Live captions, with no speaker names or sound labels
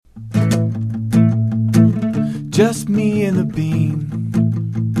Just me and the bean.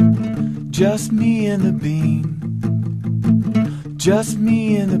 Just me and the bean. Just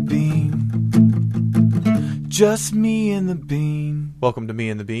me and the bean. Just me and the bean. Welcome to Me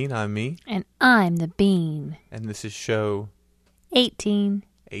and the Bean. I'm me. And I'm the bean. And this is show 18.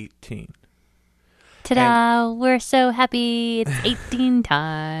 18. Ta-da! We're so happy. It's 18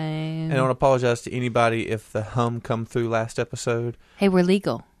 time. And I want to apologize to anybody if the hum come through last episode. Hey, we're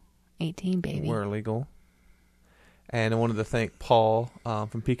legal. 18, baby. We're legal. And I wanted to thank Paul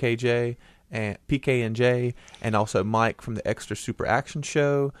from PKJ and PK&J, and also Mike from the Extra Super Action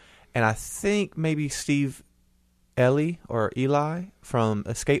Show, and I think maybe Steve Eli from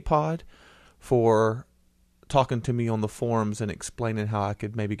Escape Pod for talking to me on the forums and explaining how I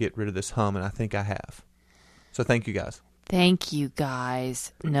could maybe get rid of this hum, and I think I have. So thank you guys. Thank you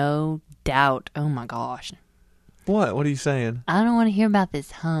guys. No doubt. Oh my gosh. What? What are you saying? I don't want to hear about this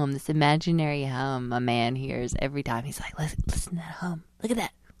hum, this imaginary hum a man hears every time. He's like, listen to that hum. Look at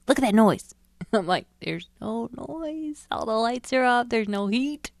that. Look at that noise. I'm like, there's no noise. All the lights are off. There's no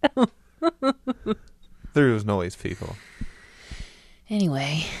heat. There is noise, people.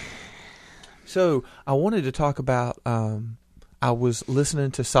 Anyway. So, I wanted to talk about, I was listening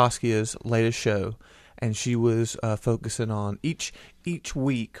to Saskia's latest show, and she was focusing on each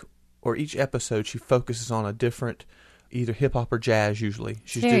week, or each episode, she focuses on a different, either hip-hop or jazz, usually.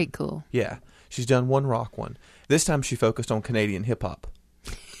 She's Very cool. Yeah. She's done one rock one. This time she focused on Canadian hip-hop.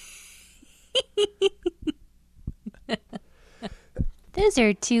 Those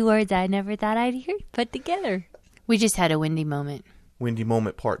are two words I never thought I'd hear put together. We just had a windy moment. Windy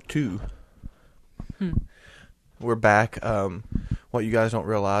moment part 2. We're back. What you guys don't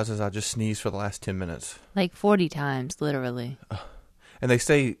realize is I just sneezed for the last 10 minutes. Like 40 times, literally. And they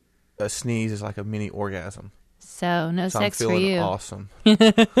say a sneeze is like a mini orgasm. So, no sex for you. Awesome. So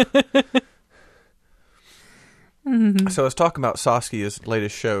I was talking about Saskia's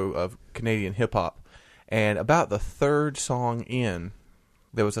latest show of Canadian hip-hop. And about the third song in,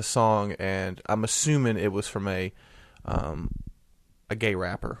 there was a song, and I'm assuming it was from a gay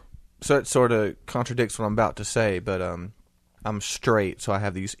rapper. So it sort of contradicts what I'm about to say, but I'm straight, so I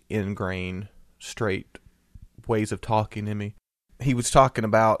have these ingrained straight ways of talking in me. He was talking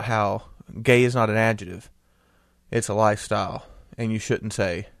about how gay is not an adjective. It's a lifestyle, and you shouldn't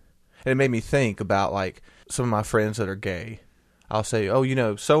say. And it made me think about, like, some of my friends that are gay. I'll say, oh,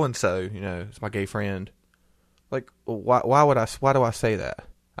 so-and-so, it's my gay friend. Like, why do I say that?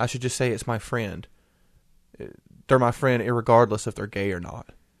 I should just say it's my friend. They're my friend irregardless if they're gay or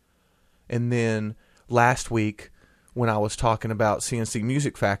not. And then last week, when I was talking about CNC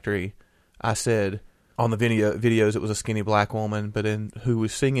Music Factory, I said on the videos it was a skinny black woman, but then who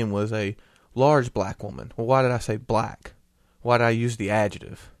was singing was a large black woman. Well, why did I say black? Why did I use the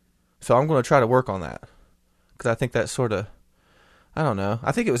adjective? So I'm going to try to work on that. Because I think that's sort of, I don't know.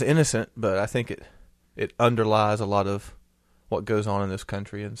 I think it was innocent, but I think it underlies a lot of what goes on in this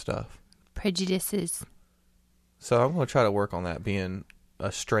country and stuff. Prejudices. So I'm going to try to work on that, being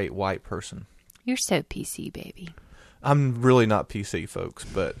a straight white person. You're so PC, baby. I'm really not PC, folks,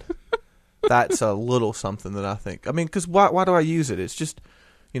 but that's a little something that I think. I mean, because why do I use it? It's just,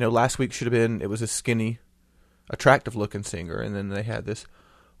 last week should have been, it was a skinny, attractive-looking singer, and then they had this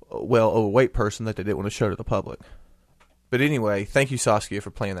overweight person that they didn't want to show to the public. But anyway, thank you, Saskia,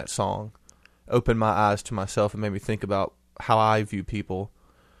 for playing that song. Opened my eyes to myself and made me think about how I view people.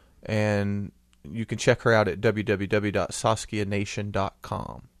 And you can check her out at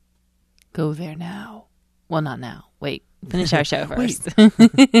www.saskianation.com. Go there now. Well, not now. Wait, finish our show first.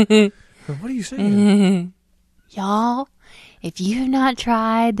 What are you saying? Y'all, if you've not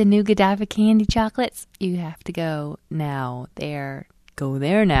tried the new Godiva candy chocolates, you have to go now. Go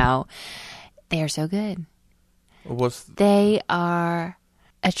there now. They are so good. They are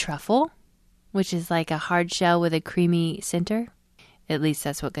a truffle, which is like a hard shell with a creamy center. At least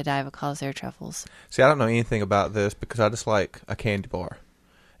that's what Godiva calls their truffles. See, I don't know anything about this because I just like a candy bar.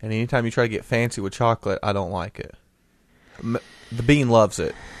 And anytime you try to get fancy with chocolate, I don't like it. The bean loves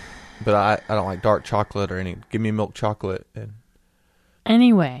it, but I don't like dark chocolate or any. Give me milk chocolate.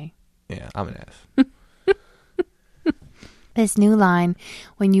 Anyway. Yeah, I'm an ass. This new line,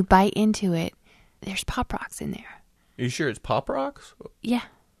 when you bite into it, there's Pop Rocks in there. Are you sure it's Pop Rocks? Yeah.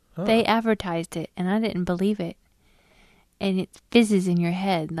 Oh. They advertised it, and I didn't believe it. And it fizzes in your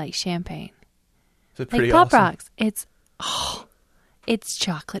head like champagne. Is it pretty like Pop awesome? Rocks. It's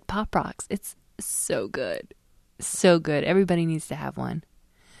chocolate Pop Rocks. It's so good. So good. Everybody needs to have one.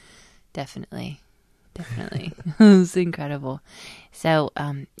 Definitely. It's incredible. So,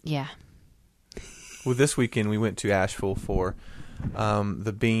 yeah. Well, this weekend we went to Asheville for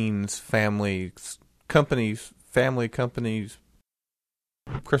the Beans company's family company's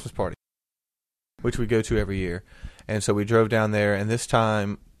Christmas party, which we go to every year. And so we drove down there, and this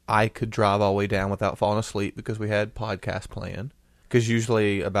time I could drive all the way down without falling asleep because we had podcast playing. Because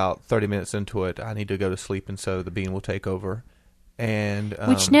usually about 30 minutes into it, I need to go to sleep, and so the bean will take over. And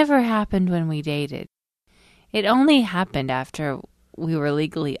which never happened when we dated. It only happened after we were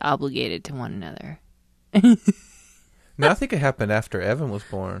legally obligated to one another. No, I think it happened after Evan was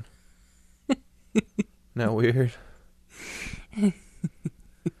born. No, weird.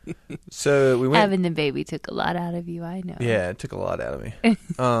 So we went. Having the baby took a lot out of you, I know. Yeah, it took a lot out of me.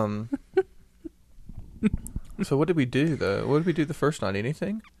 So what did we do, though? What did we do the first night?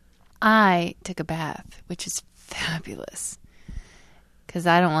 Anything? I took a bath, which is fabulous. Because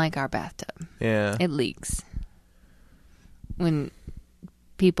I don't like our bathtub. Yeah. It leaks. When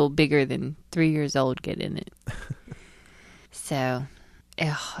people bigger than 3 years old get in it. So,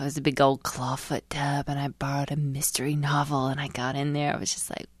 it was a big old clawfoot tub, and I borrowed a mystery novel, and I got in there. I was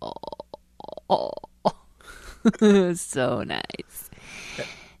just like, oh. It was so nice.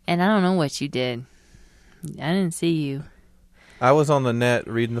 And I don't know what you did. I didn't see you. I was on the net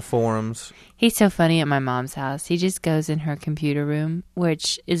reading the forums. He's so funny at my mom's house. He just goes in her computer room,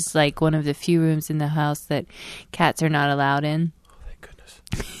 which is like one of the few rooms in the house that cats are not allowed in. Oh, thank goodness.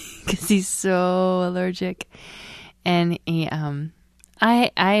 Because he's so allergic. And he,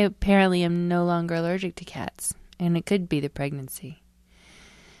 I apparently am no longer allergic to cats. And it could be the pregnancy.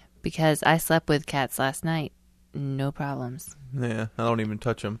 Because I slept with cats last night. No problems. Yeah, I don't even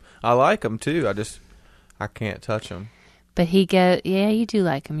touch them. I like them, too. I can't touch them. But yeah, you do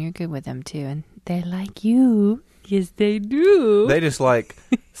like them. You're good with them, too. And they like you. Yes, they do. They just like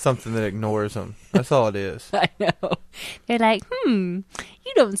something that ignores them. That's all it is. I know. They're like, you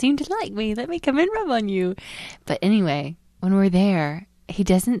don't seem to like me. Let me come and rub on you. But anyway, when we're there, he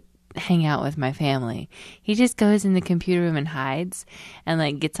doesn't hang out with my family. He just goes in the computer room and hides and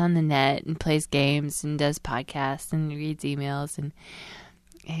like gets on the net and plays games and does podcasts and reads emails. And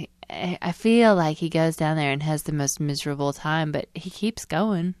I feel like he goes down there and has the most miserable time, but he keeps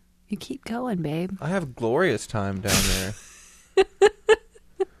going. You keep going, babe. I have a glorious time down there.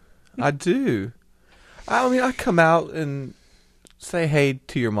 I do. I mean, I come out and say hey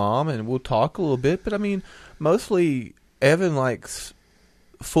to your mom, and we'll talk a little bit. But, I mean, mostly Evan likes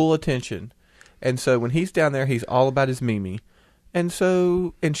full attention. And so when he's down there, he's all about his Mimi. And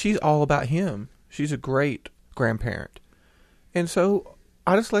she's all about him. She's a great grandparent. And so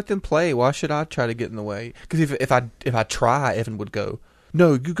I just let them play. Why should I try to get in the way? Because if I try, Evan would go,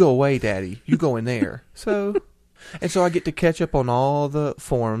 "No, you go away, Daddy. You go in there." So I get to catch up on all the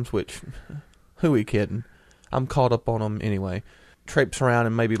forums, which, who are we kidding? I'm caught up on them anyway. Traipse around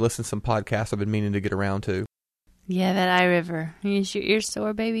and maybe listen to some podcasts I've been meaning to get around to. Yeah, that iRiver. Is your ear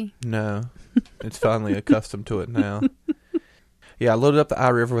sore, baby? No. It's finally accustomed to it now. Yeah, I loaded up the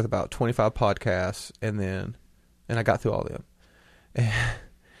iRiver with about 25 podcasts, and I got through all of them. And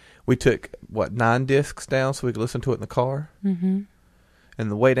we took, 9 discs down so we could listen to it in the car? Mm-hmm.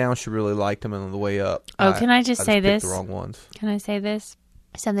 And the way down, she really liked them, and on the way up, can I just say this? The wrong ones. Can I say this?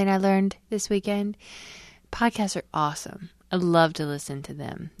 Something I learned this weekend. Podcasts are awesome. I love to listen to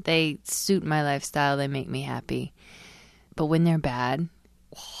them. They suit my lifestyle. They make me happy. But when they're bad,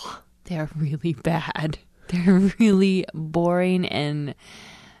 they're really bad. They're really boring, and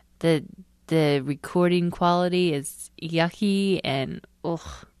the recording quality is yucky and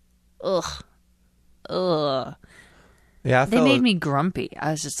ugh. Yeah, they made me grumpy.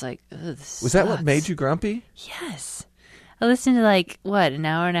 I was just like, ugh, this was sucks. that what made you grumpy? Yes. I listened to an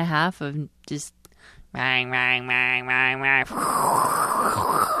hour and a half of just rang, rang, rang, rang, rang,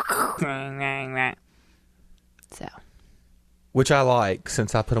 rang, rang, rang. So. Which I like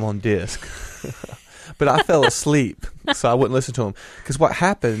since I put them on disc. But I fell asleep, so I wouldn't listen to them. Because what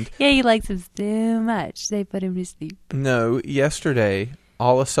happened... Yeah, you liked them so much. They put him to sleep. No, yesterday,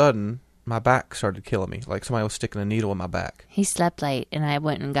 all of a sudden, my back started killing me. Like somebody was sticking a needle in my back. He slept late, and I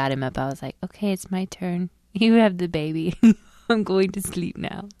went and got him up. I was like, okay, it's my turn. You have the baby. I'm going to sleep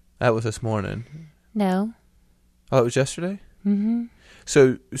now. That was this morning. No. Oh, it was yesterday? Mm-hmm.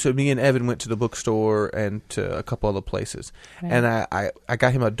 So me and Evan went to the bookstore and to a couple other places. Right. And I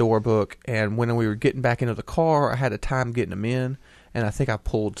got him a door book, and when we were getting back into the car, I had a time getting him in, and I think I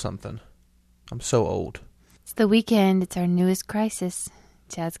pulled something. I'm so old. It's the weekend. It's our newest crisis.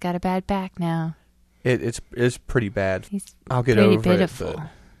 Chad's got a bad back now. It's pretty bad. I'll get pretty over pitiful. it.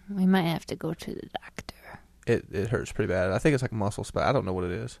 But we might have to go to the doctor. It hurts pretty bad. I think it's like a muscle spot. I don't know what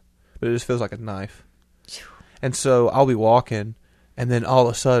it is, but it just feels like a knife. And so I'll be walking, and then all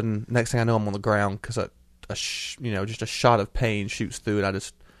of a sudden, next thing I know, I'm on the ground because just a shot of pain shoots through,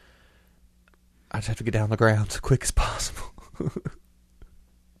 and I just have to get down on the ground as quick as possible.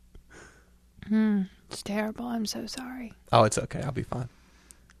 It's terrible. I'm so sorry. Oh, it's okay. I'll be fine.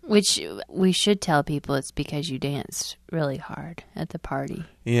 Which we should tell people it's because you danced really hard at the party.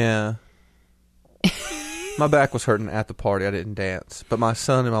 Yeah. My back was hurting at the party. I didn't dance. But my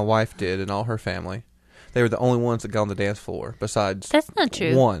son and my wife did, and all her family. They were the only ones that got on the dance floor, besides That's not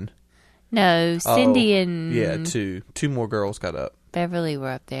true. one. No, Cindy and... Yeah, two. Two more girls got up. Beverly were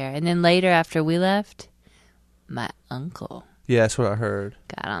up there. And then later, after we left, my uncle... Yeah, that's what I heard.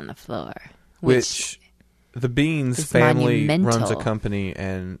 Got on the floor. Which the Beans family runs a company,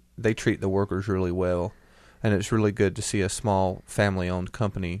 and they treat the workers really well. And it's really good to see a small family-owned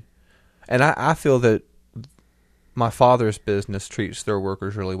company. And I feel that my father's business treats their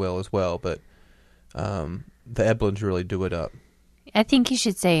workers really well as well, but the Eblins really do it up. I think you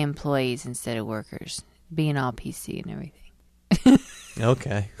should say employees instead of workers, being all PC and everything.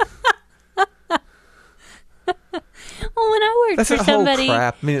 Okay. Well, when I worked for somebody, whole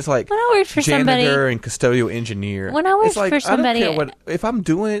crap. I mean, it's like when I worked for janitor and custodial engineer. When I worked for somebody, I don't care if I'm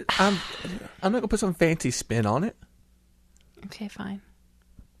doing it, I'm not gonna put some fancy spin on it. Okay, fine.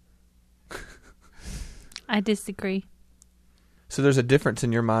 I disagree. So there's a difference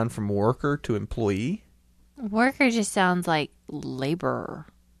in your mind from worker to employee? Worker just sounds like laborer.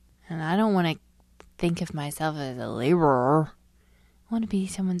 And I don't want to think of myself as a laborer. I want to be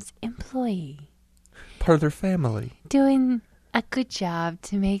someone's employee. Part of their family. Doing a good job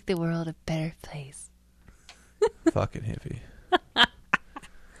to make the world a better place. Fucking hippie.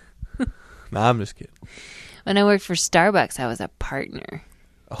 Nah, I'm just kidding. When I worked for Starbucks, I was a partner.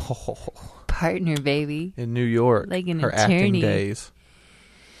 Oh. Partner, baby. In New York. Like an her attorney. Acting days.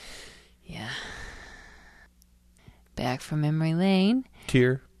 Yeah. Back from memory lane.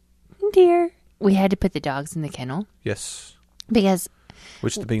 Dear. We had to put the dogs in the kennel. Yes. Because...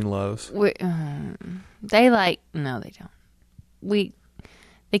 Which the Bean loves. They like... No, they don't.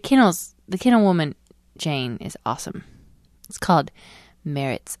 The kennel woman, Jane, is awesome. It's called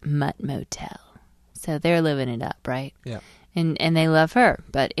Merritt's Mutt Motel. So they're living it up, right? Yeah. And they love her,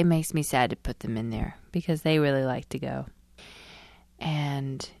 but it makes me sad to put them in there because they really like to go.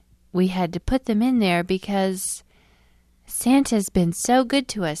 And we had to put them in there because Santa's been so good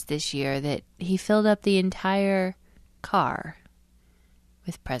to us this year that he filled up the entire car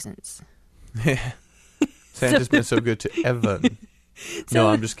with presents. Santa's been so good to Evan. No,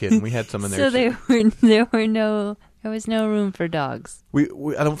 I'm just kidding. We had some in there. So there was no room for dogs.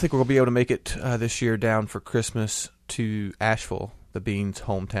 I don't think we'll be able to make it this year down for Christmas to Asheville, the Beans'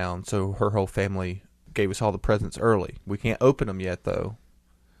 hometown. So her whole family gave us all the presents early. We can't open them yet, though.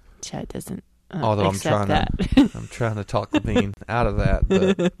 Chad doesn't. Although I'm trying to talk the Bean out of that,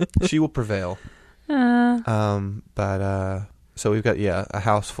 but she will prevail. So we've got a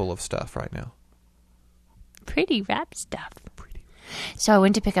house full of stuff right now. Pretty wrapped stuff. So I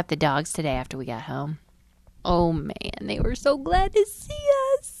went to pick up the dogs today after we got home. Oh man, they were so glad to see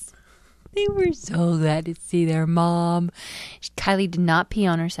us. They were so glad to see their mom. Kylie did not pee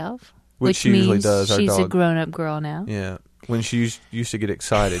on herself, which she usually means does. She's a grown-up girl now. Yeah. When she used to get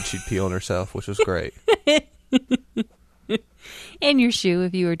excited, she'd pee on herself, which was great. And your shoe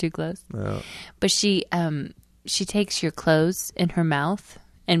if you were too close. No. But she takes your clothes in her mouth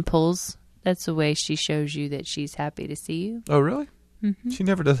and pulls. That's the way she shows you that she's happy to see you. Oh, really? Mm-hmm. She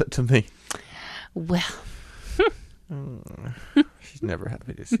never does it to me. Well. She's never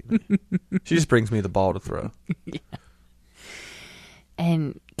happy to see me. She just brings me the ball to throw. Yeah.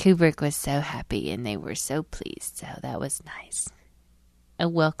 And Kubrick was so happy, and they were so pleased. So that was nice. A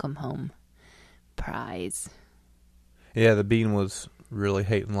welcome home prize. Yeah, the Bean was really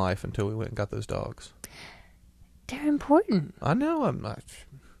hating life until we went and got those dogs. They're important. I know. I'm not.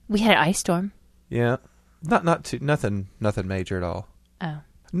 We had an ice storm. Yeah, nothing major at all. Oh.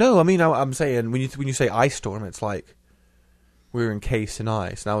 No, I mean I'm saying when you say ice storm, it's like we were encased in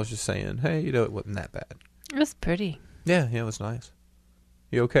ice, and I was just saying, hey, it wasn't that bad. It was pretty. Yeah, it was nice.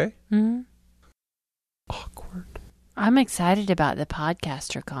 You okay? Mm-hmm. Awkward. I'm excited about the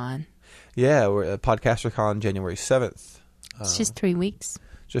PodcasterCon. Yeah, we're at PodcasterCon January 7th. It's just 3 weeks.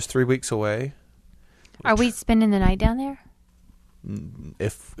 Just 3 weeks away. Are we spending the night down there?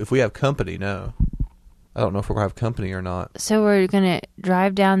 If we have company, no. I don't know if we're going to have company or not. So we're going to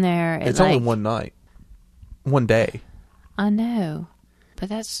drive down there. It's only one night. One day. I know. But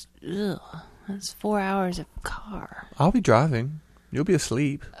that's 4 hours of car. I'll be driving. You'll be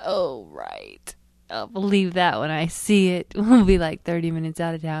asleep. Oh, right. I'll believe that when I see it. We'll be like 30 minutes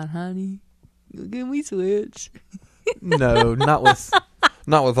out of town, honey. Can we switch? No, not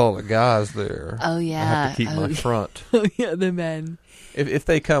with all the guys there. Oh, yeah. I have to keep my front. Oh, yeah, the men. If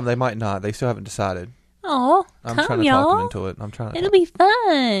they come, they might not. They still haven't decided. Oh, I'm come, trying to y'all. talk them into it. I'm trying to. It'll be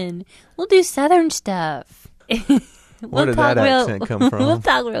fun. We'll do Southern stuff. Where did that accent come from? We'll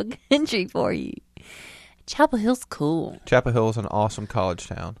talk real country for you. Chapel Hill's cool. Chapel Hill's an awesome college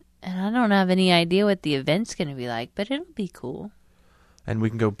town. And I don't have any idea what the event's going to be like, but it'll be cool. And we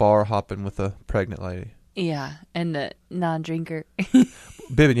can go bar hopping with a pregnant lady. Yeah, and the non-drinker.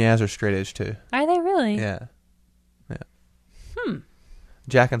 Bib and Yaz are straight edge too. Are they really? Yeah.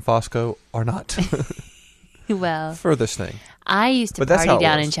 Jack and Fosco are not. Well, furthest thing. I used to But that's party how it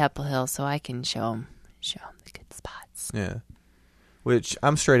down was. in Chapel Hill, so I can show them the good spots. Yeah. Which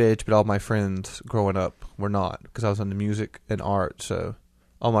I'm straight edge, but all my friends growing up were not, because I was into music and art. So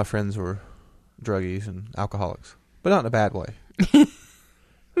all my friends were druggies and alcoholics, but not in a bad way.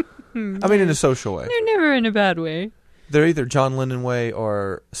 I mean, in a social way. They're never in a bad way. They're either John Lennon way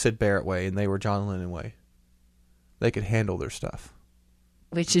or Sid Barrett way, and they were John Lennon way. They could handle their stuff.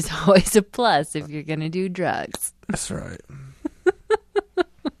 Which is always a plus if you're going to do drugs. That's right.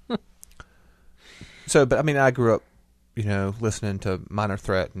 So, but I mean, I grew up, listening to Minor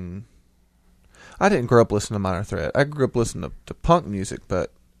Threat, and I didn't grow up listening to Minor Threat. I grew up listening to punk music,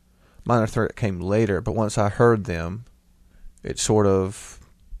 but Minor Threat came later. But once I heard them, it sort of...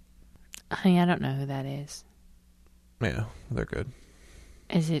 Honey, I don't know who that is. Yeah, they're good.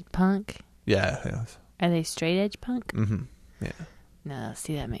 Is it punk? Yeah, yes. Are they straight edge punk? Mm-hmm. Yeah. No,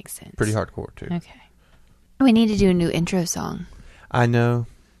 see, that makes sense. Pretty hardcore, too. Okay. We need to do a new intro song. I know.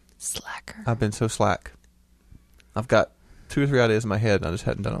 Slacker. I've been so slack. I've got 2 or 3 ideas in my head, and I just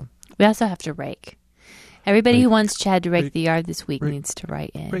hadn't done them. We also have to rake. Everybody Rake. who wants Chad to rake Rake. the yard this week Rake. needs to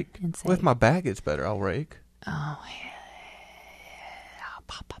write in Rake. and say, Well, if my bag gets better, I'll rake. oh, yeah.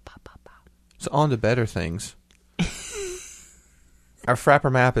 Pop, pop, pop, pop, pop. So on to better things. Our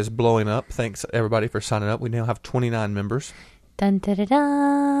Frapper map is blowing up. Thanks, everybody, for signing up. We now have 29 members. Dun, da, da,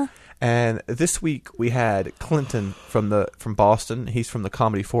 da. And this week we had Clinton from Boston. He's from the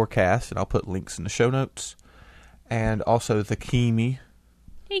Comedy Forecast, and I'll put links in the show notes. And also the Kimi.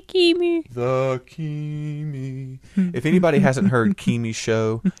 Hey, Kimi. The Kimi. If anybody hasn't heard Kimi's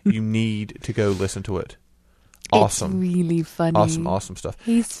show, you need to go listen to it. Awesome. It's really funny. Awesome stuff.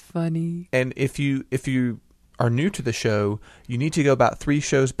 He's funny. And if you are new to the show, you need to go about 3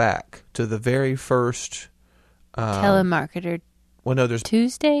 shows back to the very first... Telemarketer Well, no, there's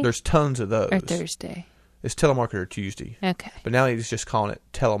Tuesday? There's tons of those. Or Thursday? It's Telemarketer Tuesday. Okay. But now he's just calling it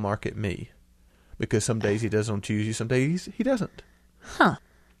Telemarket Me. Because some days he does it on Tuesday, some days he doesn't. Huh.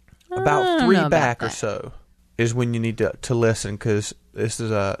 About 3 back or so is when you need to listen, because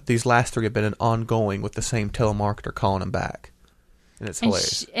these last 3 have been an ongoing with the same telemarketer calling him back. And it's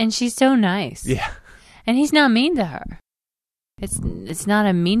hilarious. And she's so nice. Yeah. And he's not mean to her. It's not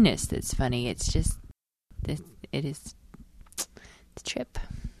a meanness that's funny. It's just... It is the trip.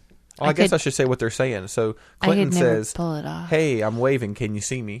 Well, I guess I should say what they're saying. So Clinton says, pull it off. "Hey, I'm waving. Can you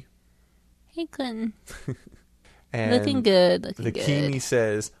see me?" Hey, Clinton. And looking good. Looking the good. Kimi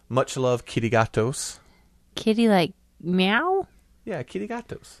says, "Much love, kitty gatos." Kitty like meow? Yeah, kitty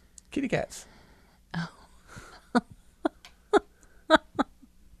gatos. Kitty cats.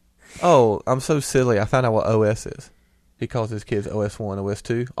 Oh, I'm so silly. I found out what OS is. He calls his kids OS1,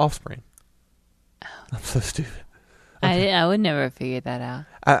 OS2, offspring. I'm so stupid. I would never have figured that out.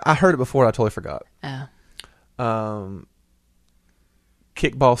 I heard it before and I totally forgot. Oh.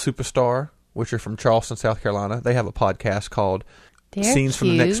 Kickball Superstar, which are from Charleston, South Carolina. They have a podcast called They're Scenes from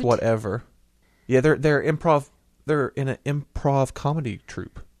the Next cute. Whatever. Yeah, they're improv. They're in an improv comedy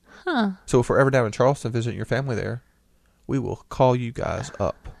troupe. Huh. So if we're ever down in Charleston visiting your family there, we will call you guys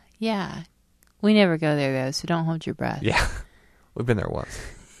up. Yeah. We never go there, though, so don't hold your breath. Yeah. We've been there once.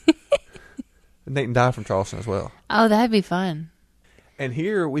 Nate and Di from Charleston as well. Oh, that'd be fun. And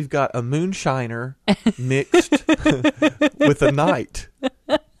here we've got a moonshiner mixed with a knight.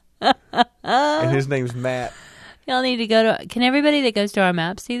 And his name's Matt. Y'all need to go to... Can everybody that goes to our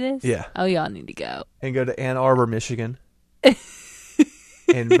map see this? Yeah. Oh, y'all need to go. And go to Ann Arbor, Michigan.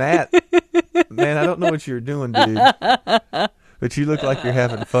 And Matt, man, I don't know what you're doing, dude. But you look like you're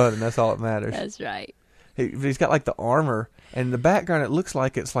having fun, and that's all that matters. That's right. He's got like the armor, and in the background it looks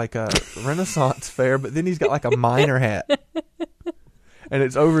like it's like a Renaissance fair, but then he's got like a miner hat. And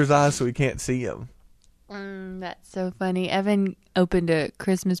it's over his eyes so he can't see him. That's so funny. Evan opened a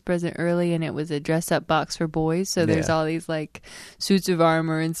Christmas present early, and it was a dress-up box for boys. So there's all these like suits of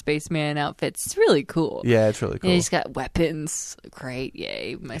armor and spaceman outfits. It's really cool. Yeah, it's really cool. And he's got weapons. Great,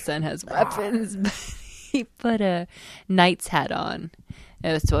 yay! My son has weapons. But he put a knight's hat on.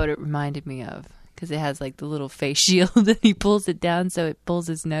 That's what it reminded me of, because it has like the little face shield, and he pulls it down so it pulls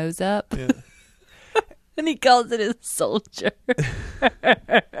his nose up. Yeah. And he calls it a soldier.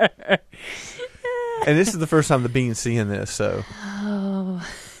 And this is the first time the Bean's seeing this, so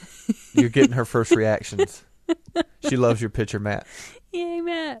you're getting her first reactions. She loves your picture, Matt. Yay,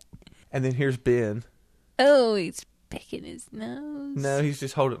 Matt. And then here's Ben. Oh, he's picking his nose. No, he's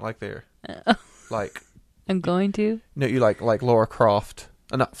just holding it like there. Like I'm going to? No, you like Laura Croft.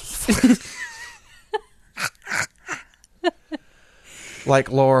 Not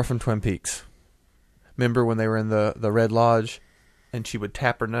like Laura from Twin Peaks. Remember when they were in the Red Lodge and she would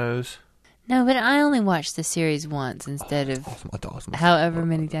tap her nose? No, but I only watched the series once instead of however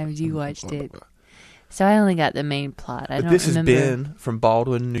many times you watched it. So I only got the main plot. I don't remember. This is Ben from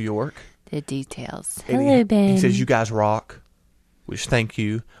Baldwin, New York. The details. Hello, Ben. He says, "You guys rock," which thank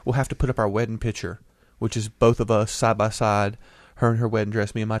you. We'll have to put up our wedding picture, which is both of us side by side, her in her wedding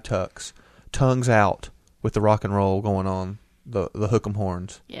dress, me in my tux, tongues out with the rock and roll going on, the hook'em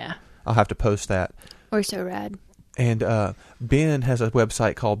horns. Yeah. I'll have to post that. We're so rad. And Ben has a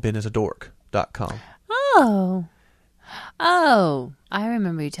website called benisadork.com. Oh, I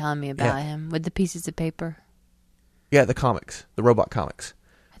remember you telling me about him with the pieces of paper. Yeah, the comics, the robot comics.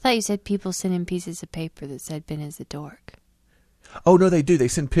 I thought you said people sent in pieces of paper that said Ben is a dork. Oh, no, they do. They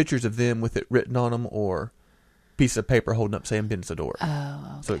send pictures of them with it written on them or pieces of paper holding up saying Ben's a dork.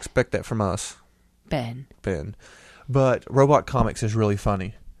 Oh, okay. So expect that from us. Ben. But Robot Comics is really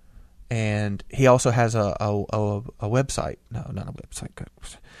funny. And he also has a website. No, not a website.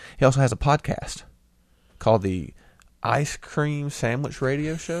 He also has a podcast called the Ice Cream Sandwich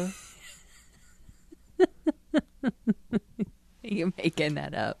Radio Show. You're making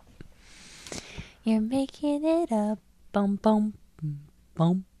that up. You're making it up. Bum, bum,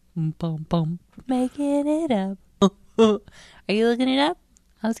 bum, bum, bum. Making it up. Are you looking it up?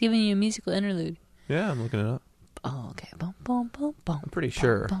 I was giving you a musical interlude. Yeah, I'm looking it up. Oh, okay. Bum, bum, bum, bum, I'm pretty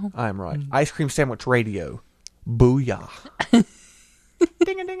sure I am right. Bum. Ice Cream Sandwich Radio. Booyah.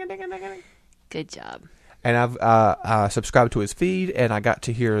 Ding-a-ding-a-ding-a-ding-a-ding. Good job. And I've subscribed to his feed, and I got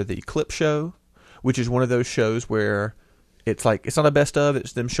to hear the clip show, which is one of those shows where it's like, it's not a best of,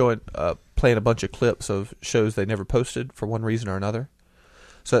 it's them playing a bunch of clips of shows they never posted for one reason or another.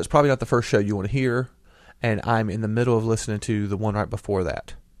 So that's probably not the first show you want to hear, and I'm in the middle of listening to the one right before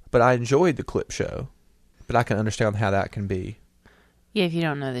that. But I enjoyed the clip show, but I can understand how that can be. Yeah, if you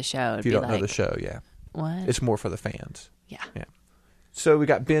don't know the show. If you don't know the show, yeah. What? It's more for the fans. Yeah. So we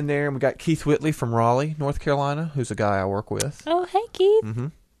got Ben there, and we got Keith Whitley from Raleigh, North Carolina, who's a guy I work with. Oh, hey, Keith. Mm-hmm.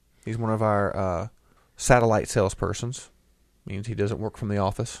 He's one of our satellite salespersons. Means he doesn't work from the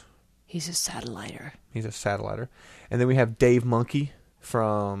office. He's a satelliter. And then we have Dave Monkey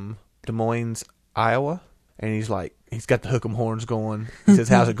from Des Moines, Iowa. And he's got the hook'em horns going. He says,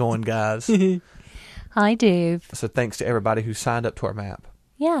 "How's it going, guys?" Hi, Dave. So thanks to everybody who signed up to our map.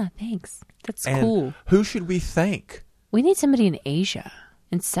 Yeah, thanks. That's cool. Who should we thank? We need somebody in Asia.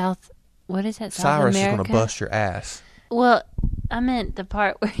 In what is that, South Cyrus America? is going to bust your ass. Well, I meant the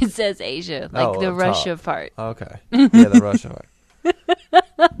part where it says Asia, like the Russia part. Okay. Yeah, the Russia part.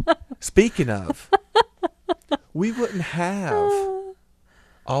 Speaking of, we wouldn't have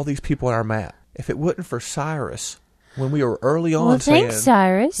all these people on our map if it wasn't for Cyrus when we were early on saying, thanks,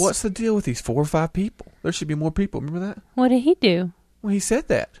 Cyrus. What's the deal with these 4 or 5 people? There should be more people. Remember that? What did he do? Well, he said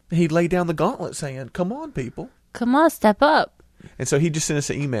that. He laid down the gauntlet saying, "Come on, people. Come on, step up." And so he just sent us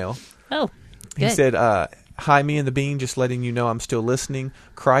an email. Oh, good. He said, "Hi, me and the Bean, just letting you know I'm still listening.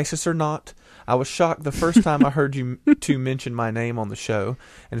 Crisis or not, I was shocked the first time I heard you two mention my name on the show.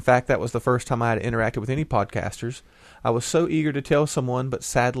 In fact, that was the first time I had interacted with any podcasters. I was so eager to tell someone, but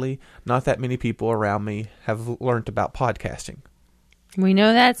sadly, not that many people around me have learned about podcasting." We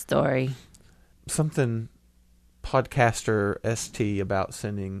know that story. Something podcaster ST about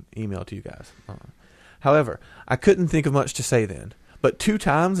sending email to you guys. However, I couldn't think of much to say then. But 2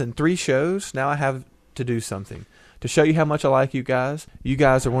 times in 3 shows, now I have to do something. To show you how much I like you guys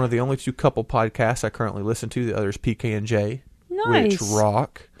are one of the only 2 couple podcasts I currently listen to. The other is PK&J, nice. Which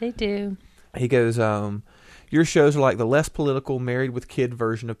rock. They do. He goes, your shows are like the less political, married with kid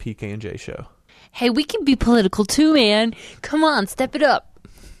version of PK&J show. Hey, we can be political too, man. Come on, step it up.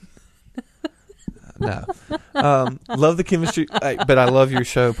 No. Love the chemistry, but I love your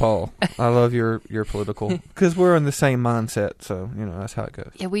show, Paul. I love your political, because we're in the same mindset, so, that's how it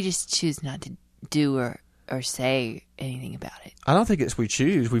goes. Yeah, we just choose not to do or say anything about it. I don't think it's we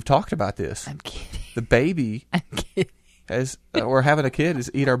choose. We've talked about this. I'm kidding. The baby, I'm kidding. Or having a kid is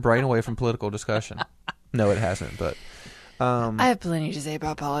eat our brain away from political discussion. No, it hasn't, but... I have plenty to say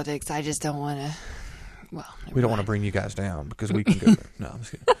about politics. I just don't want to... Well, we don't want to bring you guys down because we can go there. No, I'm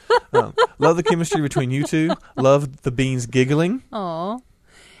just kidding. Love the chemistry between you two. Love the Beans giggling. Aw.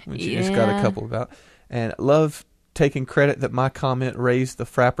 Which you just got a couple about. And love taking credit that my comment raised the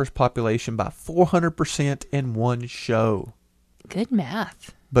Frappers population by 400% in one show. Good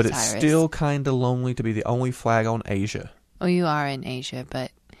math. But Cyrus. It's still kind of lonely to be the only flag on Asia. Oh, you are in Asia,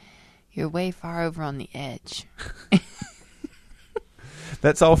 but you're way far over on the edge.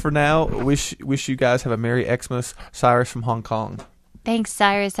 That's all for now. Wish you guys have a Merry Xmas. Cyrus from Hong Kong. Thanks,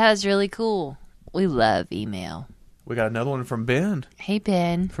 Cyrus. That was really cool. We love email. We got another one from Ben. Hey,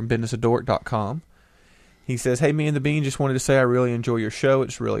 Ben. From businessadork.com. He says, hey, me and the Bean, just wanted to say I really enjoy your show.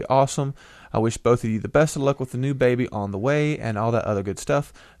 It's really awesome. I wish both of you the best of luck with the new baby on the way and all that other good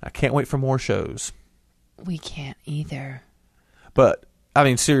stuff. I can't wait for more shows. We can't either. But, I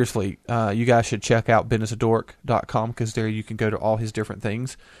mean, seriously, you guys should check out businessadork.com because there you can go to all his different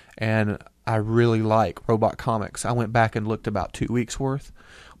things. And I really like robot comics. I went back and looked about 2 weeks worth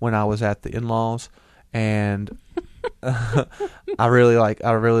when I was at the in-laws. And I really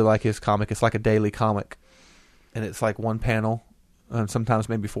like his comic. It's like a daily comic. And it's like one panel, and sometimes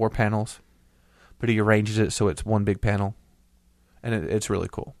maybe 4 panels. But he arranges it so it's one big panel. And it's really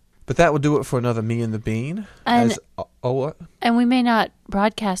cool. But that will do it for another Me and the Bean. And, what? And we may not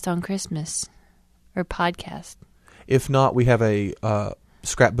broadcast on Christmas. Or podcast. If not, we have a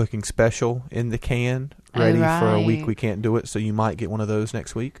scrapbooking special in the can ready for a week we can't do it. So you might get one of those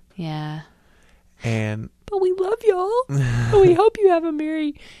next week. Yeah. But we love y'all. And we hope you have a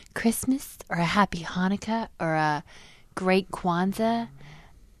Merry Christmas or a Happy Hanukkah or a great Kwanzaa.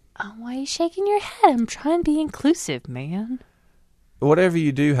 Why are you shaking your head? I'm trying to be inclusive, man. Whatever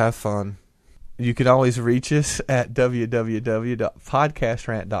you do, have fun. You can always reach us at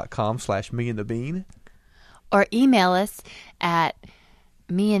www.podcastrant.com/meandthebean. Or email us at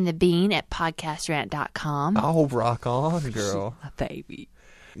meandthebean@podcastrant.com. Oh, rock on, girl. Baby.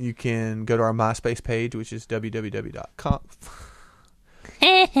 You can go to our MySpace page, which is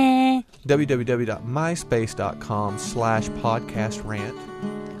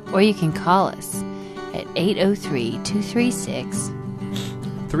www.myspace.com/podcastrant. Or you can call us at 803-236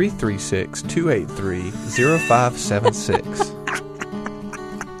 336-283-0576.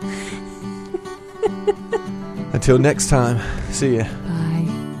 Until next time, see ya. Bye.